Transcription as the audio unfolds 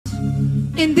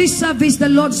In this service, the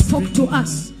Lord spoke to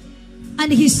us.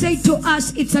 And he said to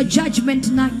us, it's a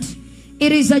judgment night.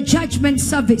 It is a judgment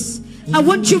service. I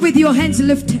want you with your hands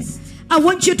lifted. I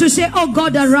want you to say, oh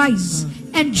God, arise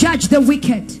and judge the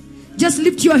wicked. Just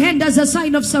lift your hand as a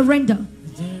sign of surrender.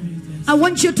 I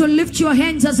want you to lift your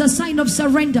hands as a sign of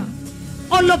surrender.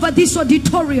 All over this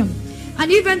auditorium.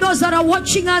 And even those that are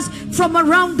watching us from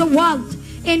around the world.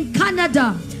 In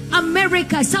Canada,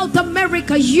 America, South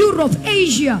America, Europe,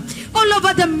 Asia, all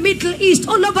over the Middle East,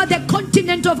 all over the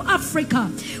continent of Africa.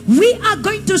 We are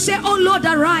going to say, oh Lord,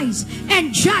 arise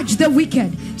and judge the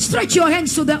wicked. Stretch your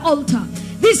hands to the altar.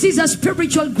 This is a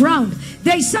spiritual ground.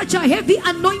 There is such a heavy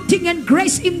anointing and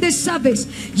grace in this service.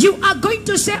 You are going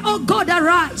to say, oh God,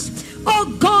 arise.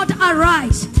 Oh God,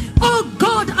 arise. Oh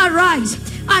God, arise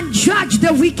and judge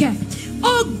the wicked.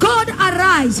 Oh God,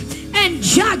 arise and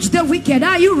judge the wicked.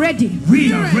 Are you ready?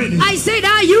 We are ready. I said,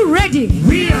 are you ready?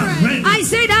 We are ready. I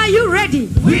said, are you ready?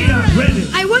 We are ready.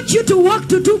 I want you to walk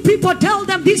to two people. Tell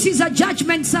them this is a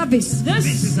judgment service. This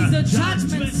is a judgment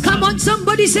service. Come on,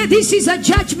 somebody say this is a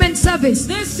judgment service.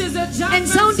 This is a judgment And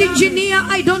sound engineer,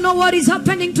 I don't know what is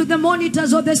happening to the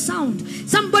monitors or the sound.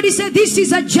 Somebody say this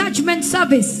is a judgment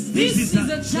service. This is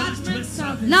a judgment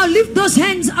service. Now lift those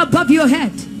hands above your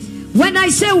head. When I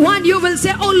say one, you will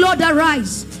say, oh Lord,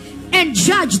 arise and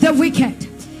judge the wicked.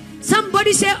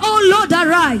 Somebody say, oh Lord,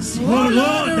 arise. Oh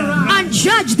Lord, arise. And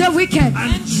judge the wicked.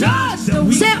 And judge the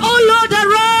wicked. Say, oh Lord,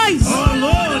 arise. Oh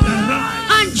Lord,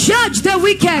 arise. And judge the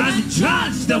wicked. And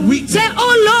judge the wicked. Say,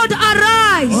 oh Lord,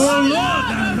 arise. Oh Lord,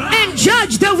 arise. And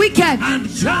judge the wicked. And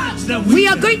judge the wicked. We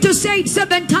are going to say it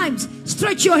 7 times.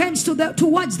 Stretch your hands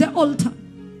towards the altar.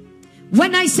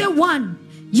 When I say one,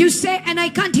 you say, and I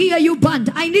can't hear you, band.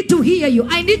 I need to hear you.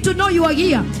 I need to know you are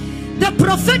here. The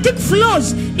prophetic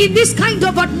flows in this kind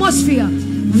of atmosphere.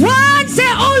 One, say,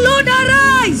 oh Lord,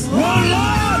 arise. Oh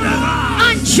Lord, arise.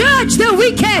 And judge the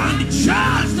wicked. And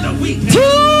judge the wicked. 2.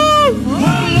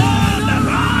 Oh Lord,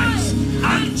 arise.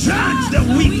 And judge the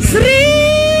wicked. 3.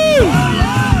 Oh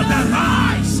Lord,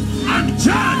 arise. And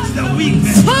judge the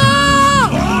wicked. 4.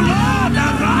 Oh Lord,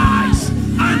 arise.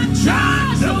 And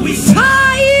judge the wicked. 5.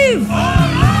 Oh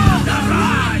Lord,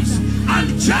 arise. And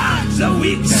judge the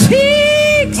wicked. 6.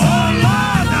 Oh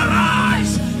Lord,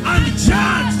 arise. And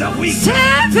judge the wicked. 7.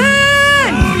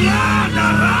 Oh Lord,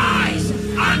 arise.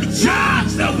 And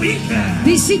judge the wicked.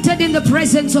 Be seated in the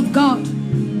presence of God.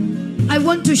 I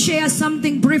want to share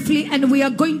something briefly, and we are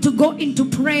going to go into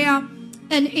prayer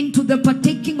and into the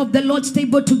partaking of the Lord's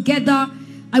table together.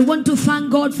 I want to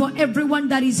thank God for everyone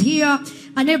that is here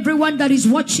and everyone that is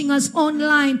watching us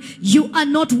online. You are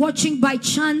not watching by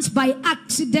chance, by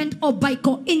accident, or by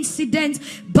coincidence,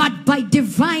 but by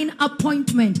divine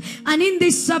appointment. And in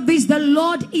this service, the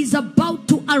Lord is about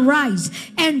to arise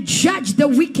and judge the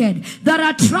wicked that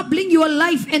are troubling your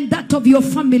life and that of your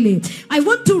family. I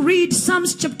want to read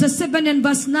Psalms chapter 7 and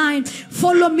verse 9.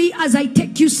 Follow me as I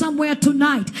take you somewhere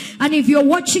tonight. And if you're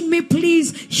watching me,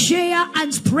 please share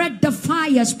and spread the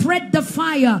fire. Spread the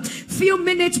fire. Few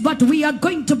minutes, but we are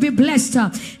going to be blessed.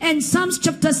 And Psalms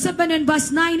chapter 7 and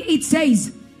verse 9, it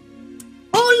says,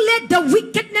 oh, let the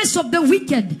wickedness of the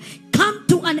wicked come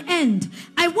to an end.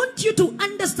 I want you to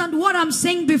understand what I'm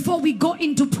saying before we go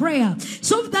into prayer,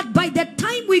 so that by the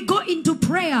time we go into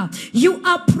prayer, you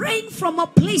are praying from a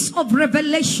place of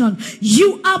revelation.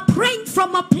 You are praying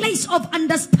from a place of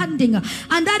understanding.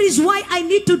 And that is why I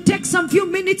need to take some few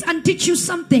minutes and teach you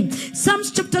something.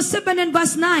 Psalms chapter 7 and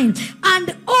verse 9.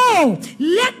 And oh,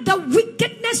 let the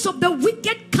wickedness of the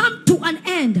wicked come to an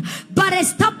end, but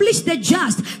establish the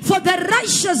just. For the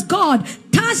righteous God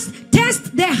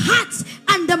test their hearts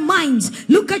and the minds.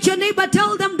 Look at your neighbor.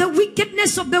 Tell them the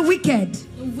wickedness of the wicked.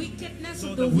 The wickedness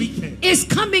of the wicked is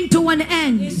coming to an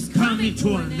end. Is coming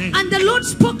to an end. And the Lord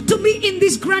spoke to me in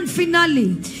this grand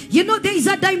finale. You know, there is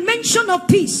a dimension of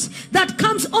peace that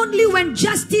comes only when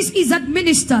justice is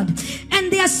administered.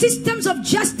 And there are systems of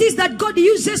justice that God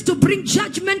uses to bring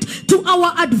judgment to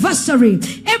our adversary.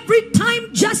 Every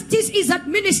time justice is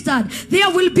administered, there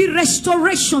will be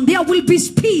restoration, there will be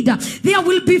speed, there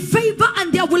will be favor,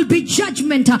 and there will be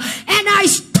judgment. And I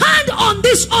stand on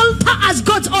this altar as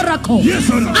God's oracle. Yes,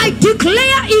 I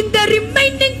declare in the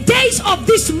remaining days of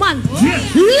this month,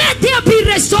 yes, let there be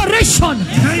restoration.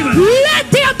 Amen. Let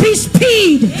there be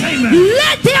speed. Amen.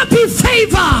 Let there be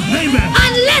favor. Amen.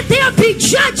 And let there be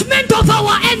judgment of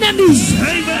our enemies.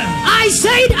 Amen. I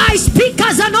said I speak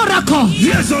as an oracle.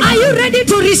 Yes, are you ready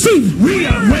to receive? We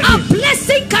are ready. A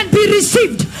blessing can be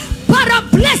received, but a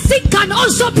blessing can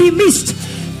also be missed.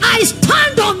 I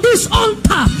stand on this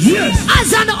altar, yes,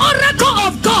 as an oracle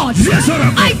of God. Yes,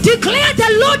 oracle. I declare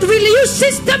the Lord will use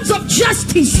systems of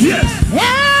justice. Yes.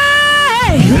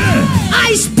 Hey!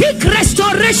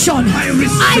 restoration.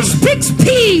 I speak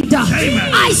speed.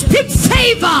 I speak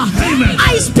favor.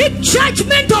 I speak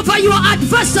judgment over your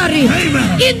adversary.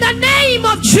 In the name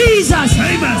of Jesus.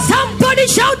 Somebody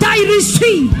shout, I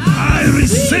receive. I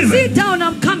receive. Sit down,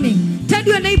 I'm coming. Tell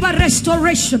your neighbor,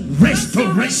 restoration.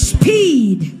 Restoration.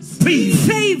 Speed. Speed.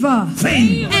 Favor.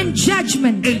 Favor. And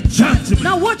judgment. And judgment.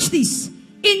 Now watch this.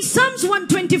 In Psalms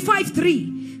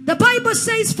 125:3, the Bible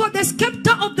says, for the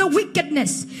scepter of the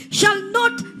wickedness shall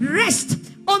not rest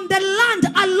on the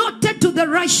land allotted to the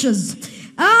righteous.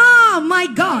 Ah, my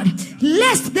God,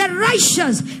 lest the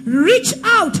righteous reach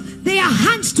out their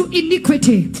hands to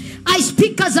iniquity. I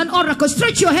speak as an oracle.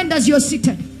 Stretch your hand as you're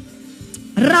seated.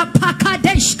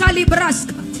 Rapakadesh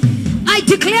kalibraska. I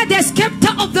declare the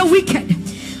scepter of the wicked.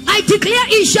 I declare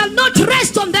it shall not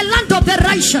rest on the land of the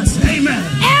righteous. Amen.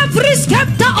 Every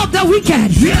scepter of the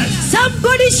wicked. Yes.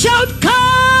 Somebody shout,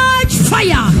 catch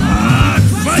fire. Catch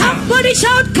fire. Somebody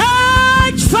shout,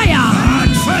 catch fire.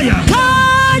 Catch fire.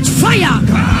 Catch fire.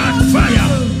 Catch fire.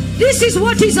 This is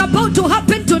what is about to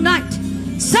happen tonight.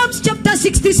 Psalms chapter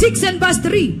 66 and verse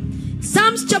 3.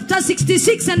 Psalms chapter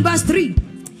 66 and verse 3.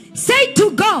 Say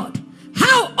to God,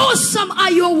 how awesome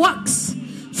are your works.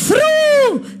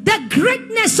 Through the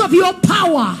greatness of your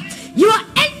power, your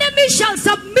enemies shall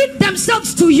submit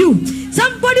themselves to you.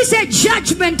 Somebody say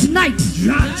judgment night.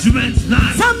 Judgment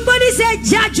night. Somebody say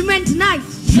judgment night.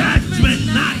 Judgment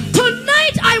night.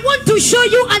 Tonight I want to show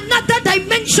you another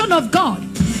dimension of God.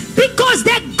 Because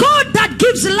the God that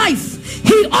gives life,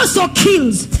 he also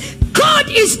kills. God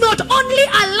is not only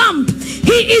a lamb,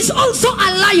 he is also a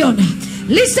lion.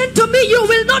 Listen to me, you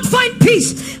will not find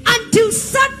peace until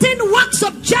certain works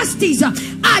of justice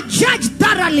are judged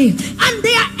thoroughly, and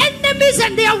their enemies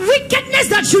and their wickedness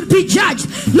that should be judged.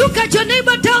 Look at your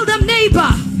neighbor, tell them,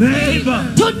 neighbor,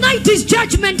 tonight is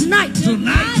judgment night.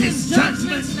 Tonight is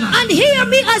judgment night. And hear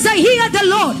me as I hear the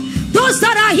Lord. Those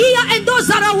that are here and those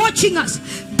that are watching us,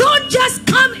 don't just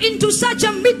come into such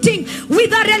a meeting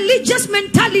with a religious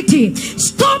mentality.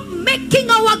 Stop making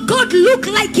our God look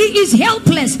like he is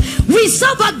helpless. We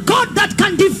serve a God that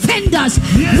can defend us.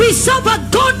 Yes. We serve a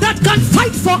God that can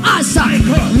fight for us.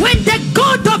 When the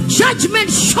God of judgment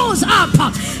shows up,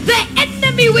 the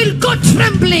enemy will go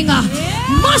trembling.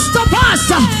 Most of us,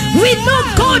 we know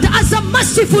God as a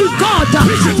merciful God.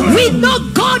 We know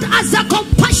God as a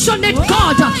compassionate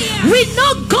God. We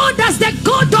know God as the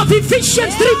God of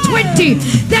Ephesians 3:20,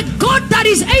 the God that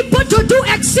is able to do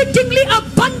exceedingly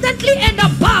abundantly and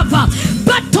above.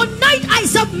 But tonight I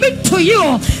submit to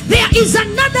you, there is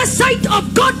another side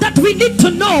of God that we need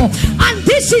to know, and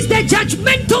this is the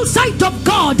judgmental side of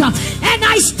God. And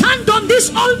I stand on this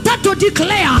altar to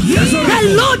declare,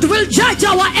 the Lord will judge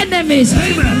our enemies.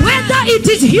 Amen. Whether it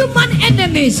is human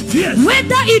enemies, yes,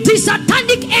 whether it is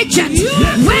satanic agents,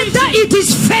 yes, whether it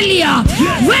is failure,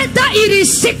 yes, whether it is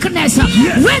sickness,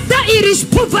 yes, whether it is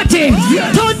poverty,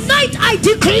 yes, tonight I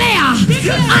declare,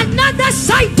 yes, another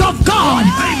side of God.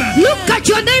 Amen. Look at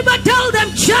your neighbor, tell them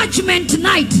judgment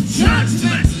night.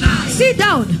 Judgment night. Sit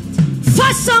down.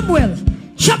 1 Samuel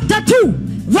chapter 2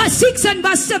 verse 6 and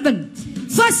verse 7.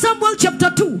 1 Samuel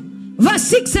chapter 2 verse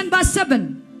 6 and verse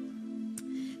 7.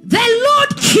 The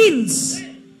Lord kills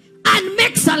and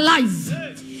makes alive.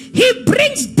 He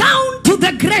brings down to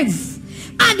the grave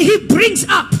and he brings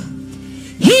up.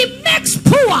 He makes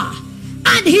poor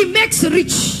and he makes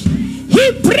rich.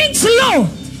 He brings low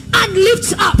and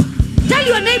lifts up. Tell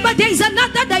your neighbor, there is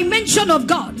another dimension of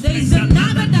God. There is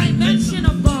another dimension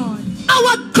of God.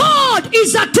 Our God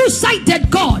is a two-sided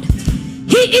God.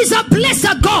 He is a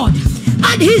blesser God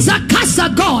and he is a curser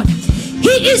God. He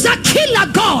is a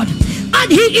killer God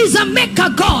and he is a maker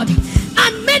God.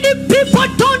 And many people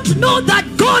don't know that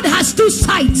God has two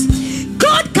sides.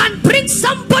 God can bring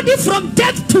somebody from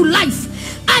death to life,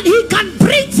 and he can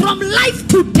bring from life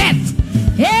to death.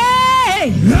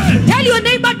 Hey, tell your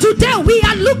neighbor, today we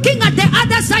are looking at the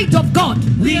other side of God.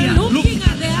 We are looking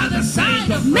at the other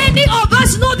side of God. Many of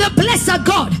us know the blesser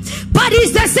God, but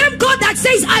it's the same God that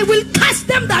says, I will curse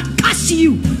them that curse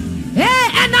you.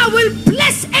 And I will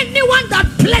bless anyone that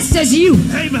blesses you.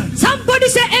 Amen. Somebody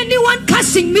say, anyone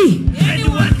cursing me,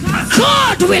 Anyone cursing,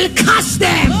 God will curse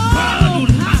them. God will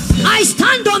curse them. I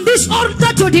stand on this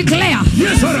altar to declare,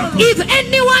 Yes, sir. if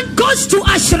anyone goes to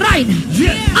a shrine,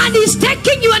 Yes, and is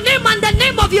taking your name and the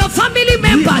name of your family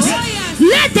members,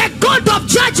 let the God of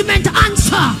judgment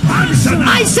answer. Answer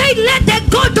now. I say, let the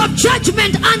God of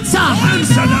judgment answer.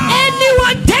 Answer now.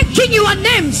 Anyone taking your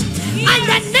names and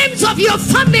the names of your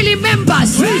family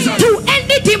members to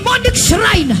any demonic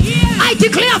shrine, I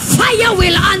declare fire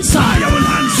will answer. Fire will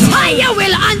answer. Fire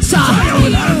will answer. Fire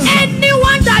will answer.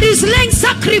 Anyone that is laying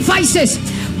sacrifices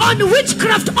on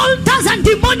witchcraft altars and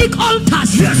demonic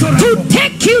altars to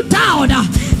take you down,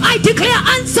 I declare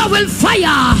answer will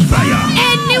fire.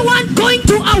 Anyone going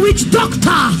to a witch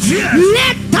doctor,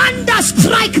 let thunder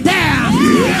strike there.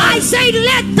 I say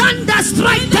let thunder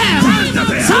strike there.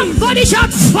 Somebody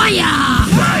shout fire.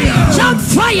 Shout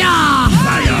fire.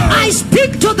 I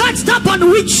speak to that stubborn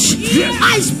witch.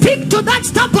 I speak to that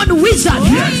stubborn wizard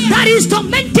that is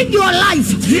tormenting your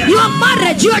life, your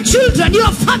marriage, your children,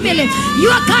 your family,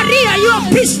 your career, your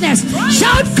business.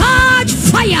 Shout catch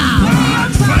fire.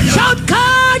 Shout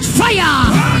catch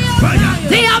fire.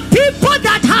 There are people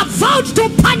that have vowed to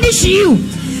punish you.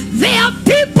 There are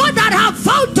people that have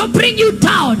vowed to bring you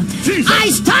down. I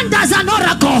stand as an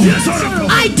oracle.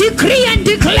 I decree and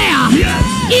declare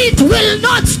it will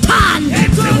not stand.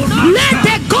 Let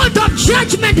the God of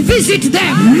judgment visit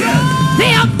them.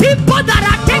 There are people that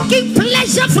are taking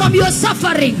pleasure from your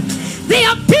suffering. There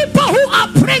are people who are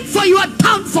praying for your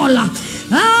downfall.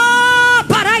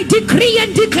 But I decree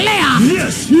and declare,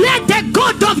 let the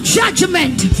God of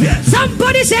judgment,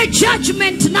 somebody say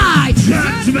judgment night.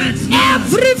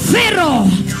 Every Pharaoh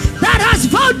that has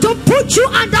vowed to put you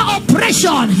under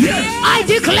oppression, I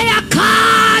declare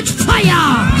catch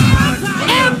fire.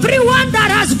 Everyone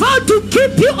that has vowed to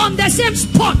keep you on the same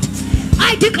spot,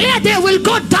 I declare they will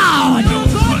go down.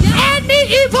 Any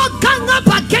evil gang up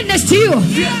against you,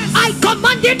 I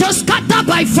command it to scatter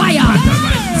by fire.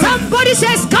 Somebody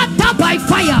says scatter by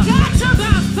fire.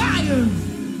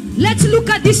 Let's look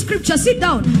at this scripture. Sit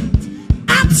down.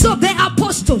 Acts of the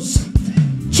Apostles,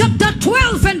 chapter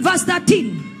 12 and verse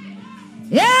 13.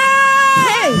 Yay!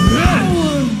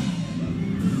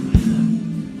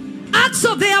 Acts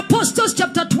of the Apostles,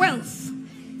 chapter 12,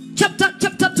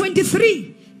 chapter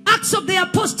 23. Acts of the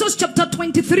Apostles, chapter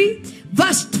 23,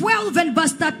 verse 12 and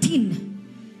verse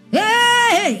 13.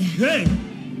 Hey!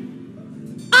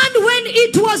 And when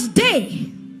it was day,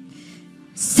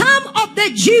 some of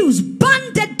the Jews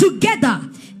banded together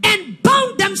and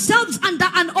bound themselves under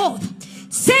an oath,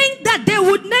 saying that they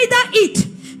would neither eat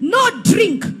nor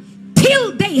drink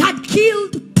till they had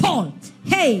killed Paul.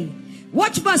 Hey,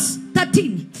 watch verse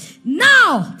 13.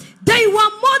 Now, they were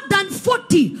more than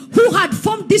 40 who had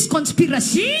formed this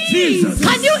conspiracy. Jesus.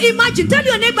 Can you imagine? Tell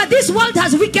your neighbor, this world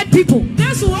has wicked people.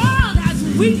 This world has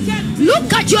wicked people.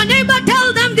 Look at your neighbor,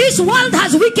 tell them this world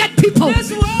has wicked people.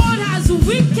 This world has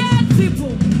wicked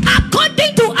people.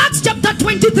 According to Acts chapter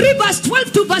 23 verse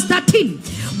 12 to verse 13,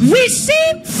 we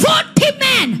see 40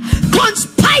 men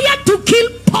conspired to kill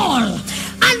Paul.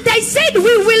 And they said, we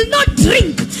will not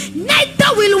drink, neither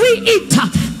will we eat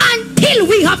until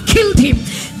we have killed him.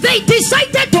 They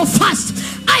decided to fast.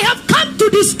 I have come to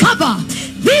discover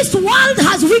this world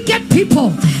has wicked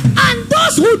people, and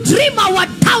those who dream our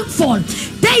downfall,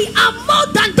 they are more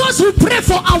than those who pray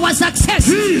for our success.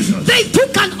 Jesus. They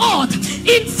took an oath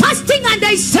in fasting and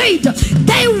they said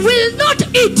they will not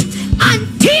eat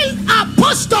until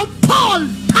Apostle Paul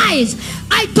dies.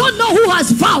 I don't know who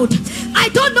has vowed. I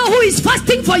don't know who is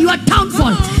fasting for your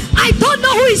downfall. I don't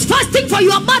know who is fasting for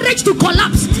your marriage to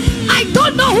collapse. I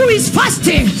don't know who is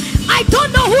fasting. I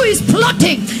don't know who is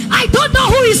plotting. I don't know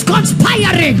who is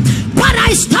conspiring. But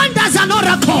I stand as an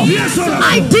oracle. Yes,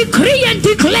 I decree and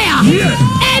declare,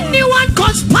 anyone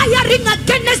conspiring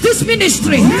against this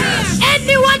ministry,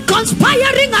 anyone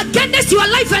conspiring against your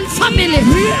life and family,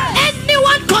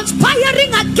 anyone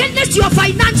conspiring against your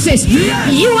finances,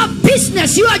 your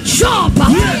business, your job,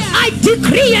 I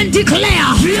decree and declare,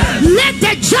 let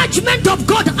the judgment of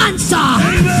God answer.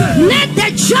 Let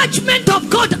the judgment of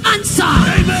God answer.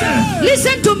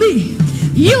 Listen to me.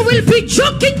 You will be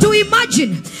joking to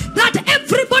imagine that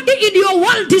everybody in your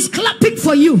world is clapping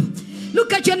for you.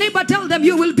 Look at your neighbor, tell them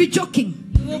you will be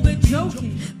joking. You will be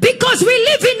joking. Because we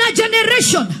live in a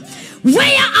generation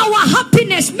where our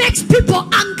happiness makes people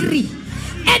angry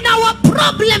and our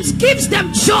problems gives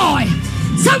them joy.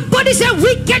 Somebody say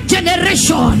wicked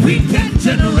generation. Wicked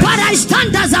generation. But I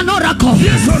stand as an oracle.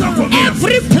 Yes, oracle.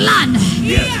 Every plan,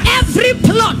 every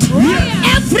plot,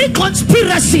 every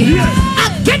conspiracy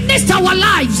against our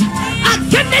lives,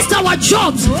 against our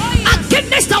jobs,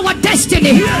 against our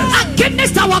destiny,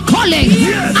 against our calling,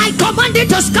 I command it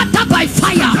to scatter by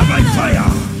fire.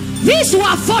 These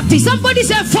were 40. Somebody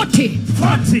say 40.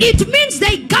 40. It means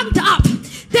they ganged up.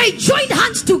 They joined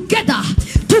hands together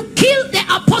to kill the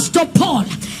Apostle Paul.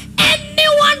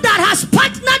 Anyone that has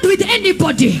partnered with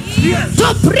anybody to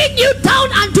bring you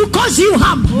down and to cause you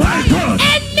harm,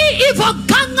 any evil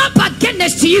gang up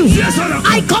against you,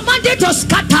 I command it to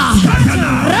scatter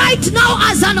right now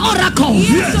as an oracle.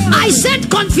 I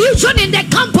send confusion in the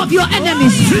camp of your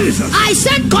enemies. I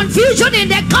send confusion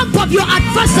in the camp of your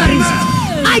adversaries.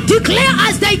 I declare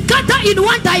as they gather in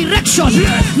one direction,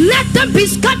 let them be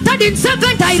scattered in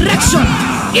 7 directions.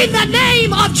 In the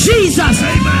name of Jesus,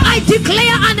 I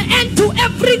declare an end to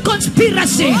every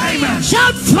conspiracy.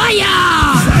 Shout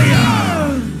fire!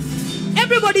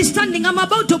 Everybody standing, I'm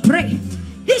about to pray.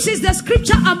 This is the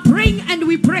scripture I'm praying and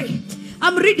we pray.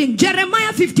 I'm reading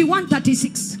Jeremiah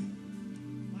 51:36.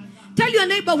 Tell your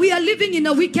neighbor, we are living in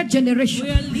a wicked generation.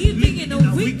 We are living in a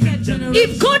wicked generation.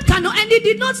 If God cannot, and it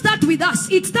did not start with us,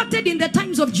 it started in the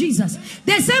times of Jesus.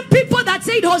 The same people that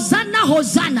said Hosanna,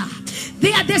 Hosanna,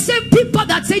 they are the same people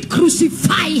that said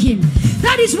crucify him.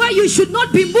 That is why you should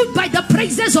not be moved by the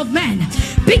praises of men,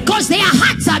 because their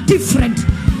hearts are different.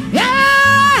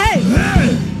 Hey!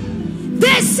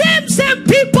 The same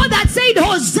people that said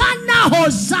Hosanna,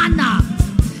 Hosanna.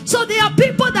 So there are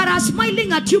people that are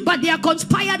smiling at you, but they are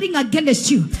conspiring against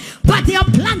you. But their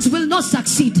plans will not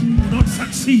succeed. Not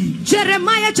succeed.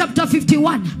 Jeremiah chapter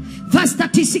 51, verse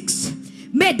 36.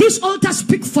 May this altar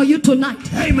speak for you tonight.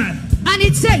 Amen. And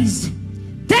it says,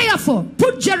 therefore,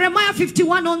 put Jeremiah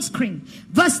 51 on screen.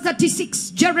 Verse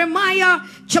 36. Jeremiah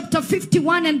chapter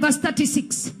 51 and verse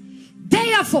 36.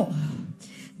 Therefore,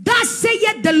 thus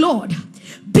saith the Lord,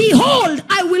 behold,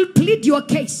 I will plead your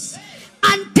case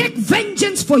and take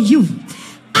vengeance for you.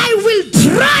 I will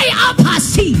dry up her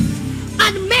sea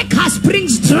and make her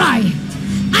springs dry.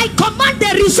 I command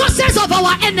the resources of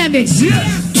our enemies,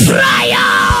 dry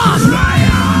up.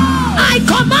 I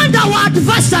command our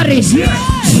adversaries,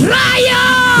 dry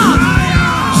up.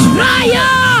 Dry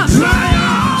up. Dry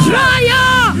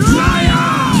up.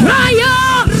 Dry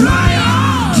up.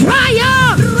 Dry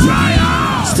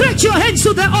up. Stretch your hands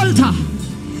to the altar.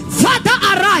 Father,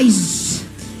 arise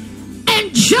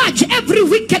and judge every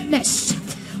wickedness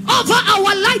over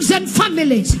our lives and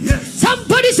families.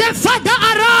 Somebody say, Father,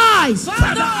 arise.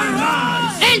 Father,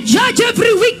 arise. And judge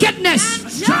every wickedness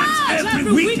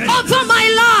over my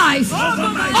life,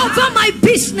 over my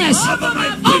business,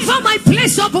 over my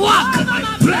place of work,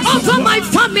 over my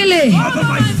family.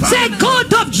 Say,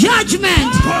 God of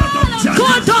judgment,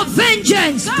 God of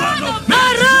vengeance, arise.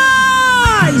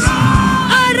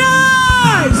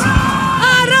 Arise.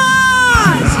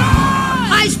 Arise.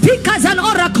 I speak as an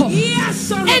oracle.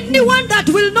 Anyone that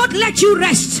will not let you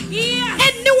rest,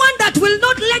 anyone that will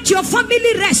not let your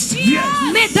family rest,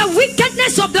 may the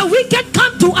wickedness of the wicked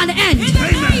come to an end.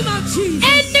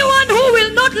 Anyone who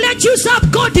will not let you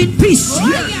serve God in peace,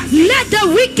 let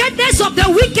the wickedness of the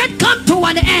wicked come to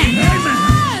an end.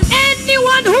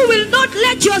 Anyone who will not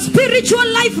let your spiritual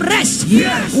life rest,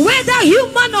 whether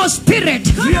human or spirit,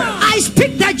 I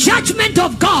speak the judgment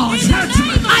of God.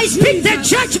 I speak the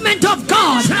judgment of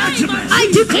God. I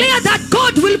declare that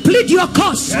God will plead your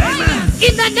cause.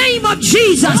 In the name of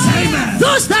Jesus.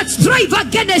 Those that strive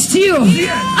against you,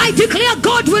 I declare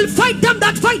God will fight them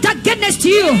that fight against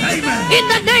you. In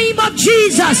the name of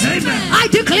Jesus, I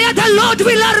declare the Lord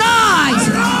will arise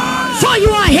for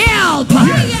your help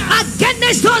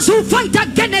against those who fight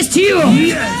against you.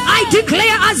 I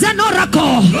declare as an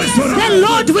oracle, the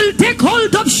Lord will take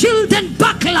hold of shield and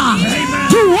buckler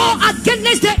to war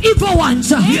against the evil ones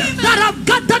that have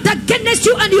gathered against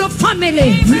you and your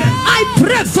family. I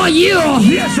pray for you.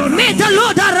 May the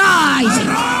Lord arise.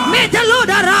 May the Lord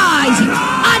arise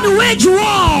and wage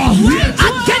war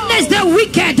against the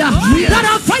wicked that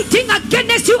are fighting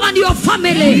against you and your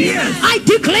family. I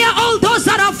declare all those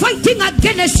that are fighting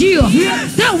against you,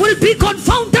 they will be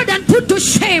confounded and put to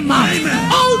shame.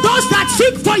 All those that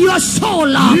seek for your soul,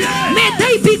 may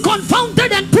they be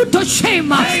confounded and put to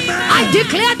shame. I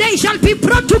declare they shall be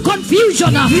brought to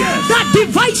confusion that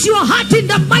divides your heart in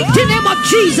the mighty name of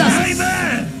Jesus.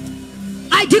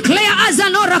 I declare as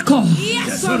an oracle,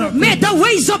 may the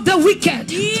ways of the wicked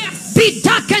be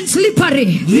dark and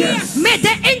slippery. May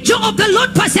the angel of the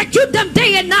Lord persecute them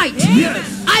day and night.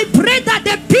 I pray that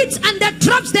the pits and the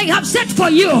traps they have set for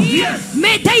you,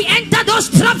 may they enter those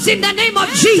traps in the name of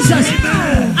Jesus.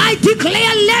 I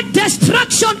declare, let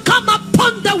destruction come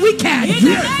upon the wicked.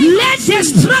 Let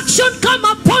destruction come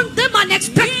upon them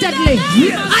unexpectedly.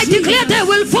 I declare they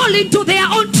will fall into their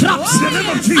own traps.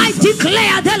 I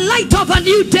declare the light of a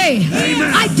new day.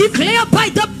 I declare by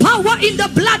the power in the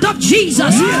blood of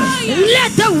Jesus,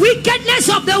 let the wickedness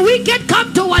of the wicked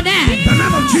come to an end.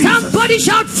 Somebody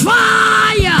shout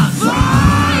fire.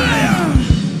 Fire.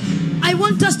 I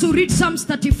want us to read Psalms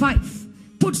 35.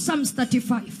 Put Psalms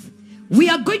 35. We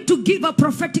are going to give a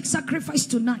prophetic sacrifice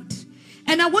tonight.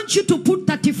 And I want you to put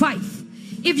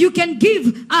 35. If you can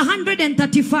give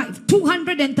 135,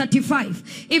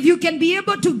 235. If you can be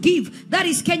able to give, that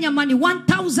is Kenya money,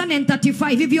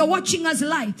 1,035. If you're watching us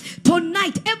live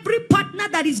tonight, every partner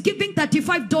that is giving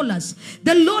 $35,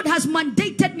 the Lord has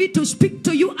mandated me to speak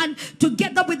to you, and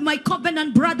together with my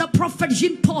covenant brother, Prophet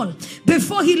Jean Paul,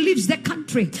 before he leaves the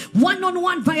country,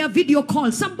 one-on-one via video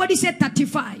call. Somebody said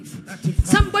 35. 35.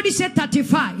 Somebody said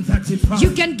 35. 35.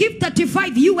 You can give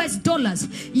 35 US dollars.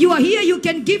 You are here, you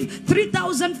can give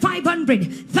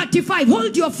 3,500. 35.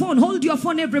 Hold your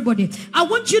phone, everybody. I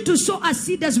want you to sow a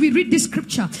seed as we read this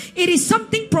scripture. It is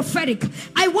something prophetic.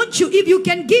 I want you, if you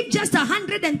can give just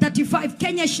 135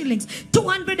 Kenya shillings,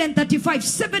 235,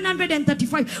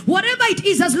 735, whatever it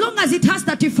is, as long as it has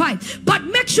 35. But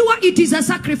make sure it is a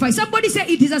sacrifice. Somebody say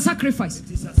it is a sacrifice.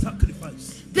 It is a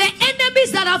sacrifice. The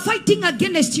enemies that are fighting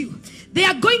against you, they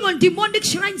are going on demonic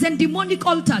shrines and demonic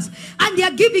altars, and they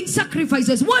are giving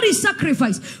sacrifices. What is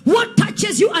sacrifice? What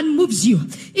touches you and moves you?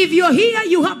 If you're here,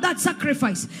 you have that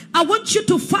sacrifice. I want you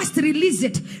to first release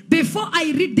it before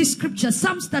I read this scripture.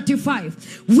 Psalms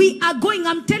 35. We are going,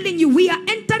 I'm telling you, we are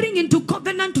entering into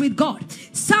covenant with God.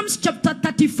 Psalms chapter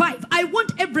 35. I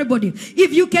want everybody,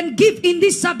 if you can give in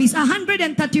this service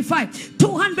 135,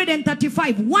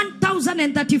 235,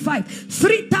 1,035,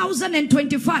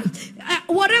 3,025,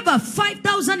 whatever,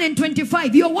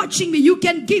 5,025. You're watching me, you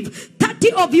can give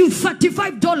 30 of you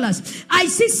 $35. I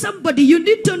see somebody, you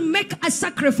need to make a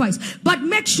sacrifice, but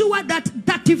make sure that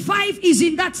 35 is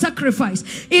in that sacrifice.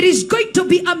 It is going to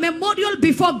be a memorial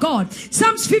before God.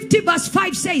 Psalms 50 verse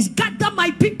 5 says, gather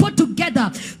my people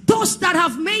together, those that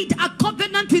have made a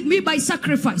covenant with me by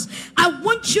sacrifice. I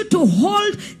want you to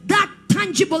hold that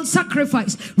tangible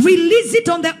sacrifice. Release it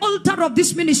on the altar of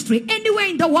this ministry. Anywhere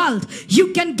in the world,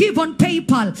 you can give on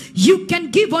PayPal, you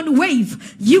can give on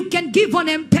Wave, you can give on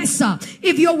MPESA.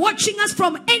 If you're watching us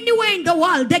from anywhere in the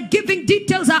world, the giving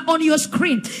details are on your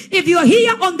screen. If you're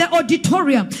here on the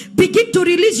auditorium, begin to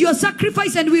release your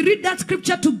sacrifice and we read that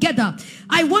scripture together.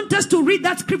 I want us to read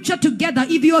that scripture together.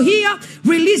 If you're here,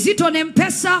 release it on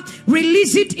M-Pesa.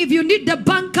 Release it. If you need the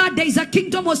banker, there is a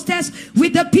Kingdom Hostess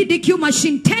with the PDQ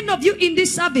machine. 10 of you in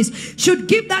this service should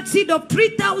give that seed of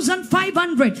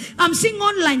 3,500. I'm seeing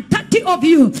online 30 of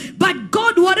you. But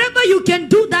God, whatever you can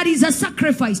do, that is a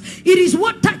sacrifice. It is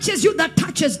what touches you that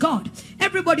touches God.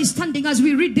 Everybody standing as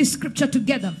we read this scripture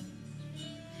together.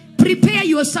 Prepare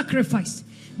your sacrifice,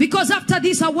 because after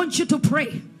this I want you to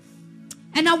pray.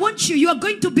 And I want you are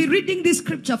going to be reading this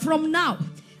scripture from now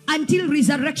until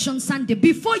Resurrection Sunday.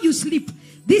 Before you sleep,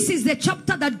 this is the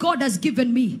chapter that God has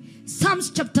given me. Psalms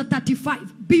chapter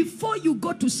 35. Before you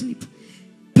go to sleep,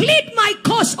 plead my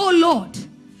cause, O Lord,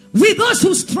 with those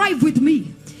who strive with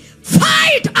me.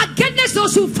 Fight against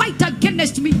those who fight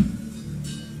against me.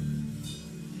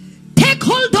 Take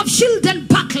hold of shield and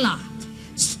buckler.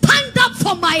 Stand up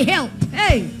for my help.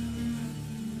 Hey.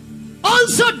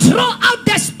 Also draw out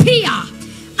the spear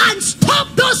and stop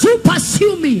those who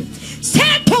pursue me.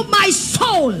 Say to my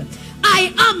soul,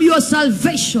 I am your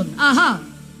salvation.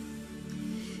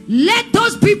 Let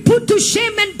those be put to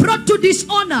shame and brought to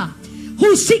dishonor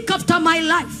who seek after my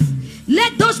life.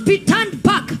 Let those be turned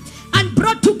back and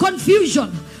brought to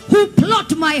confusion who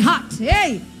plot my heart.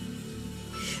 Hey.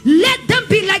 Let them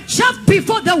be like chaff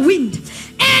before the wind,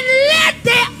 and let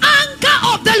the anger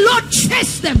of the Lord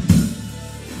chase them.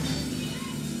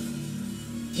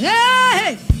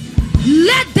 Hey.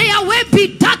 Let their way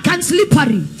be dark and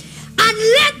slippery, and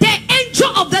let the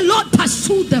angel of the Lord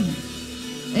pursue them.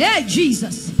 Hey,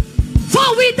 Jesus.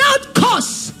 For without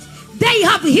cause they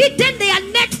have hidden their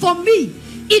net for me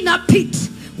in a pit,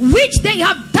 which they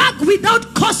have dug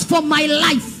without cause for my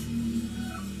life.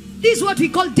 This is what we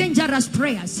call dangerous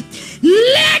prayers.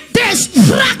 Let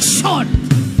destruction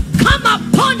come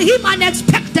upon him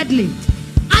unexpectedly,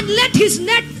 and let his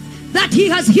net that he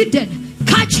has hidden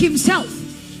catch himself.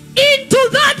 Into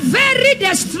that very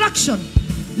destruction,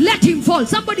 let him fall.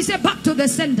 Somebody say, back to the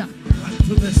sender. Back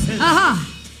to the sender.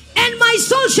 And my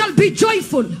soul shall be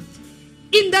joyful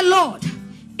in the Lord.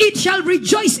 It shall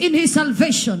rejoice in his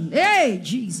salvation. Hey,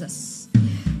 Jesus.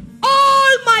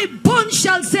 All my bones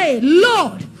shall say,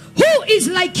 Lord, who is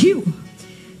like you?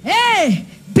 Hey,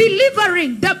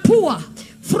 delivering the poor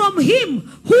from him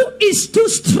who is too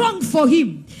strong for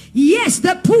him. Yes,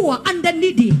 the poor and the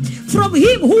needy from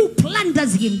him who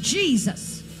plunders him.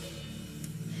 Jesus.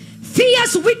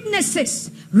 Fierce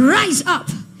witnesses rise up.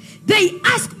 They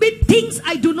ask me things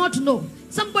I do not know.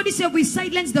 Somebody say, we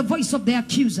silence the voice of the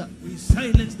accuser. We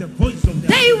silence the voice of the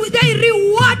accuser. They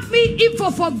reward me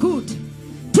evil for good,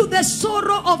 to the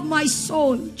sorrow of my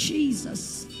soul.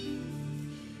 Jesus.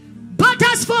 But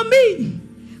as for me,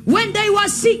 when they were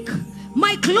sick,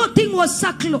 My clothing was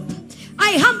sackcloth.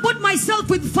 I humbled myself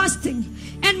with fasting,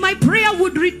 and my prayer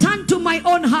would return to my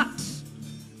own heart.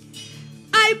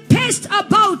 I paced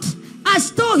about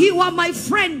as though he were my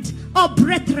friend or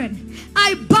brethren.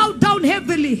 I bowed down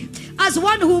heavily as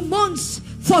one who mourns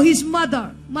for his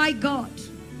mother. My God.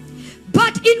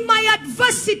 But in my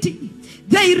adversity,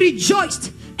 they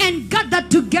rejoiced and gathered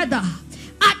together.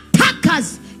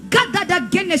 Attackers gathered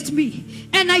against me,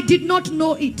 and I did not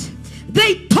know it.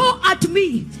 They tore at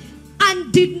me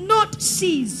and did not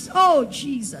cease. Oh,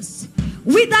 Jesus.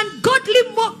 With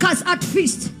ungodly mockers at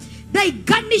feast, they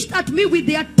garnished at me with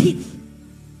their teeth.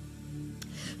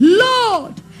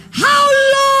 Lord, how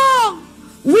long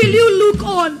will you look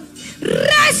on?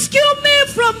 Rescue me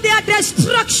from their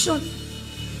destruction,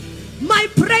 my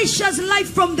precious life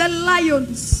from the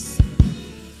lions.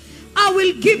 I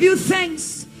will give you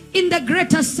thanks in the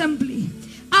great assembly.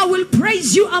 I will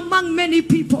praise you among many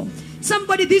people.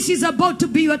 Somebody, this is about to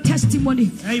be your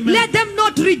testimony. Amen. Let them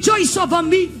not rejoice over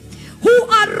me, who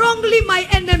are wrongly my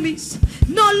enemies,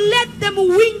 nor let them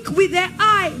wink with their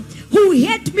eye, who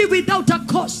hate me without a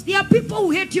cause. There are people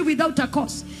who hate you without a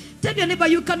cause. Tell your neighbor,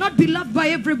 you cannot be loved by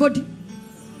everybody.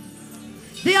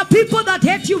 There are people that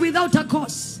hate you without a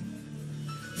cause.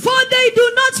 For they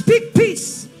do not speak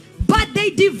peace, but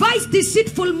they devise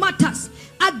deceitful matters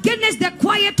against the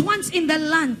quiet ones in the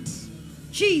land.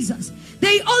 Jesus.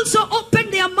 They also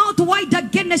opened their mouth wide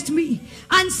against me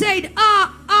and said,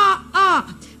 our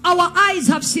eyes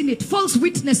have seen it. False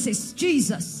witnesses.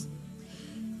 Jesus.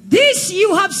 This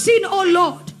you have seen, O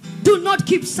Lord. Do not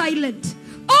keep silent.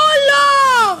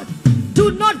 O Lord,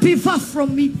 do not be far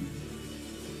from me.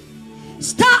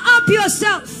 Stir up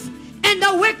yourself and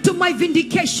awake to my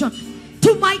vindication,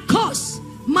 to my cause,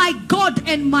 my God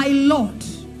and my Lord.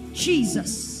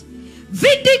 Jesus.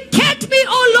 Vindicate me,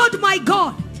 O Lord my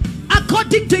God,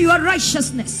 according to your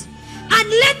righteousness, and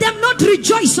let them not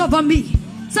rejoice over me.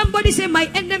 Somebody say, my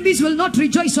enemies will not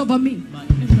rejoice over me. My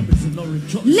enemies will not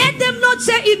rejoice. Let them not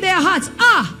say in their hearts,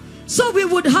 so we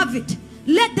would have it.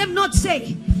 Let them not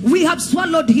say, we have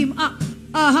swallowed him up.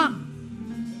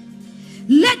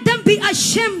 Let them be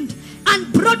ashamed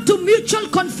and brought to mutual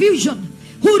confusion,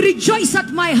 who rejoice at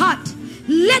my heart.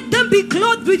 Let them be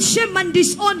clothed with shame and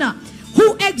dishonor,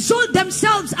 who exalt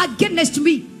themselves against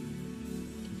me.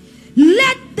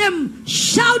 Let them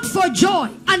shout for joy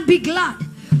and be glad,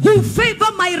 who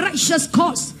favor my righteous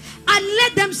cause. And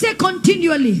let them say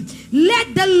continually,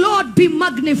 let the Lord be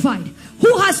magnified,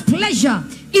 who has pleasure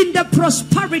in the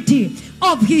prosperity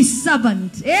of his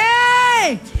servant.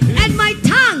 Hey! And my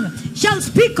tongue shall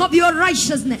speak of your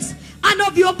righteousness and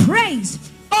of your praise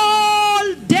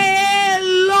all day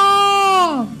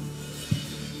long.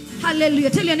 Hallelujah.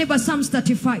 Tell your neighbor, Psalms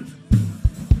 35.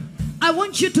 I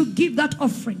want you to give that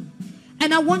offering.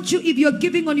 And I want you, if you're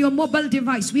giving on your mobile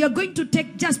device, we are going to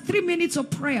take just 3 minutes of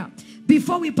prayer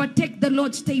before we partake the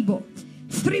Lord's table.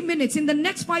 3 minutes. In the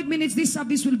next 5 minutes, this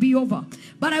service will be over.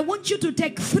 But I want you to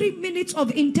take 3 minutes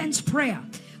of intense prayer.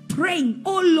 Praying,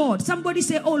 oh Lord. Somebody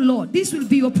say, oh Lord. This will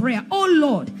be your prayer. Oh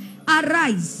Lord,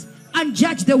 arise and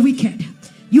judge the wicked.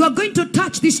 You are going to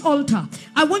touch this altar.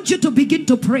 I want you to begin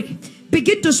to pray.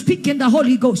 Begin to speak in the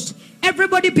Holy Ghost.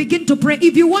 Everybody begin to pray.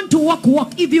 If you want to walk,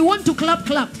 walk. If you want to clap,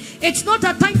 clap. It's not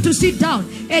a time to sit down.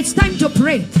 It's time to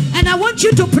pray. And I want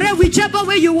you to pray whichever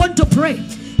way you want to pray.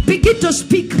 Begin to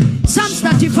speak. Psalms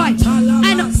 35.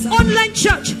 And online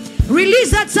church,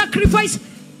 release that sacrifice.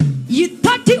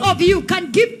 30 of you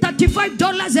can give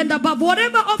 $35 and above.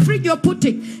 Whatever offering you're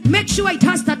putting, make sure it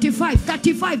has 35,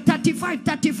 35, 35,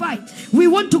 35. We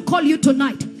want to call you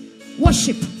tonight.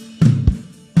 Worship.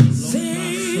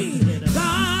 Say,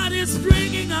 God is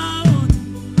bringing out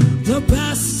the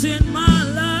best in my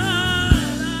life.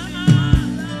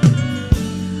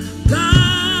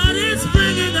 God is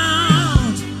bringing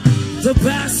out the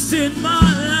best in my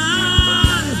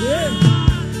life. Yeah.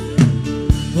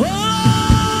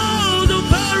 Oh, the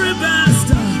very best,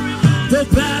 the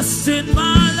best in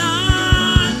my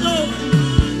life. Oh,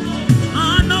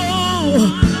 I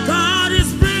know God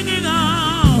is bringing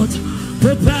out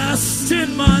the best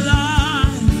in my life.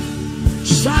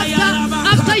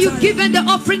 After you've given the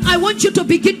offering, I want you to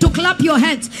begin to clap your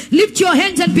hands. Lift your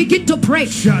hands and begin to pray.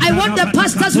 I want the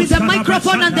pastors with the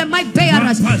microphone and the mic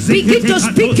bearers begin to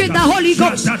speak in the Holy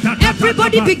Ghost.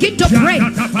 Everybody begin to pray.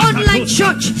 Online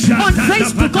church, on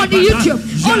Facebook, on YouTube.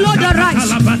 Oh Lord, arise.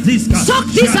 Soak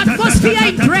this atmosphere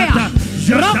in prayer.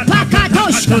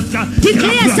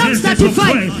 Declare Psalm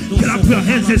 35. Clap your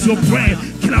hands as you pray.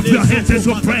 Clap your hands as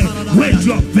you pray. Wait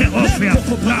your prayer.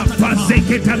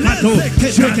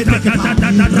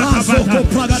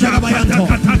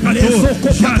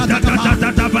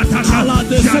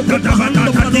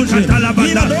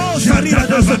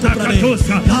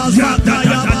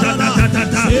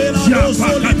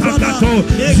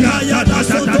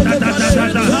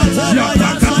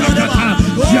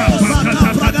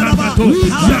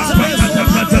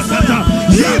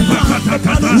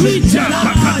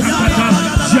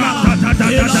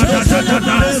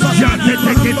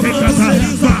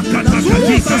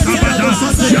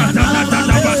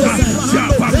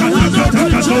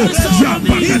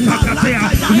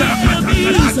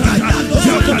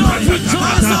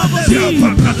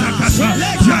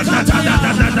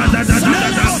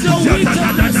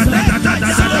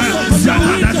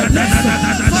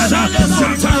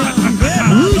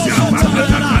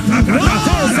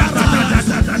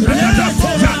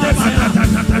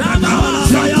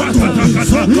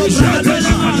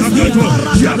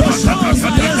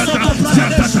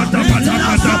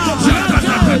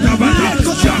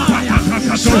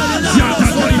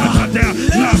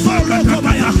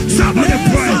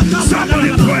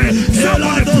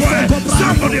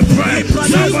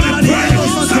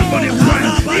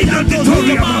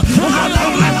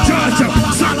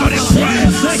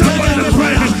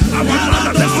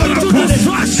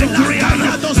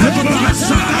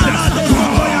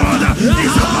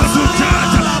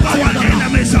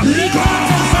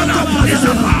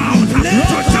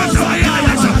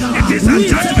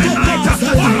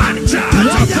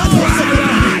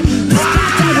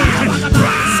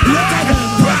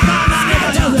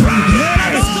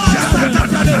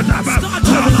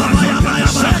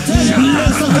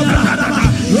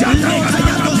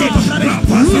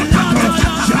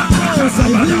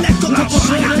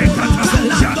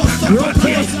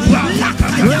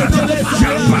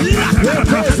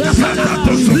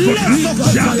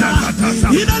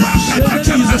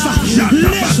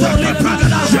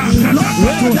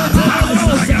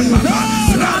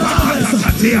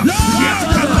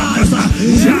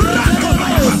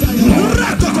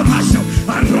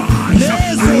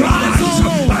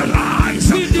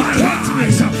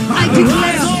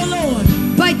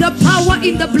 By the power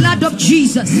in the blood of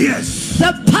Jesus,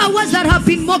 the powers that have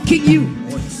been mocking you,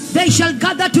 they shall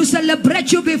gather to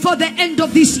celebrate you before the end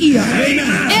of this year.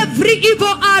 Amen. Every evil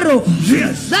arrow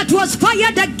that was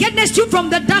fired against you from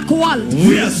the dark world,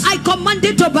 I command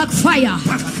it to backfire.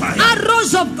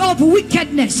 Arrows of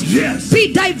wickedness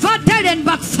be diverted and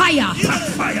backfire.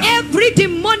 Every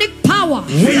demonic power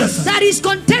that is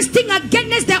contesting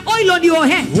against the oil on your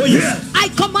head, I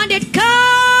command it,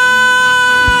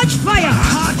 catch fire.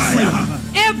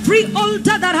 Every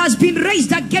altar that has been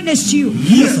raised against you,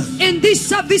 in this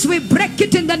service we break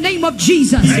it in the name of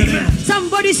Jesus. Amen.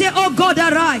 Somebody say, oh God,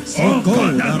 arise. Oh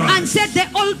God, arise. And set the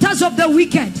altars of the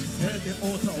wicked.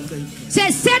 Say,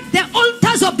 set the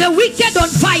altars of the wicked on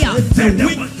fire.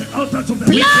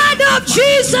 Blood of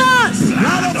Jesus.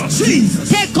 Blood of Jesus.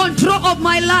 Take control of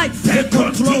my life. Take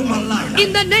control of my life.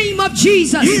 In the name of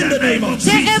Jesus. In the name of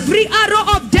Jesus. Say, every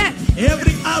arrow of death,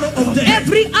 every arrow of death,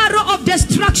 every arrow of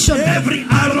destruction, every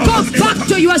arrow go of back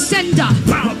to your sender.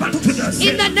 Back to the sender.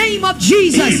 In the name of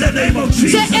Jesus. In the name of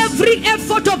Jesus. Say, every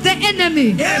effort of the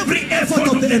enemy, every effort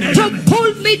of the enemy to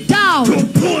pull me down,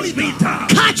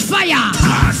 catch fire.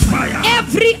 Catch fire.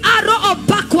 Every arrow of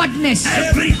backwardness,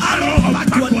 every arrow of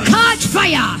backwardness, catch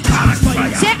fire. Catch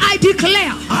fire. Say, I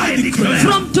declare,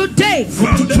 from today,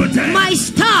 my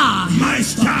star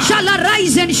shall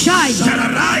arise and shine.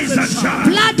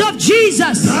 Blood of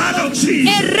Jesus,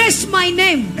 erase my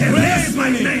name,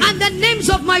 and the names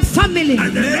of my family,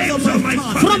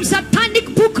 from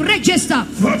satanic book register,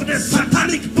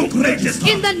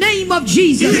 in the name of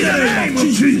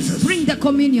Jesus. Bring the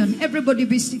communion. Everybody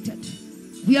be seated.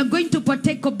 We are going to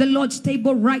partake of the Lord's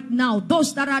table right now.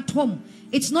 Those that are at home,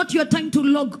 it's not your time to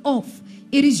log off.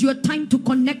 It is your time to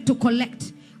connect, to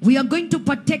collect. We are going to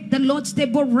partake the Lord's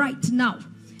table right now.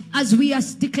 As we are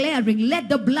declaring, let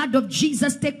the blood of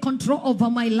Jesus take control over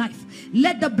my life.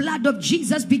 Let the blood of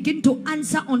Jesus begin to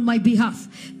answer on my behalf.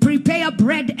 Prepare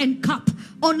bread and cup.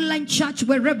 Online church,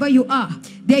 wherever you are,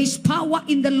 there is power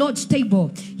in the Lord's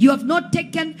table. You have not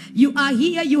taken, you are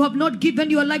here, you have not given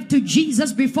your life to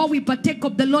Jesus before we partake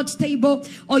of the Lord's table,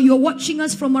 or you're watching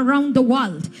us from around the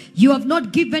world. You have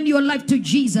not given your life to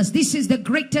Jesus. This is the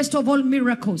greatest of all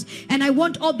miracles. And I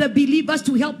want all the believers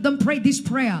to help them pray this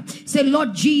prayer. Say,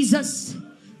 Lord Jesus,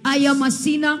 I am a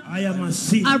sinner. I am a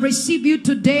sinner. I receive you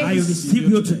today. I receive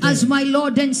you today as my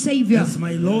Lord and Savior. As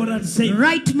my Lord and Savior.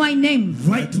 Write my name.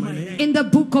 Write my name in the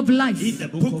book of life. in the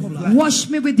book of life. Wash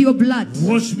me with your blood.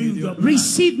 Wash me with your blood.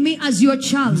 Receive me as your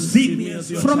child. Receive me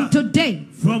as your From child. today,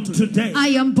 From today, I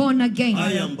am born again.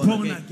 I am born again.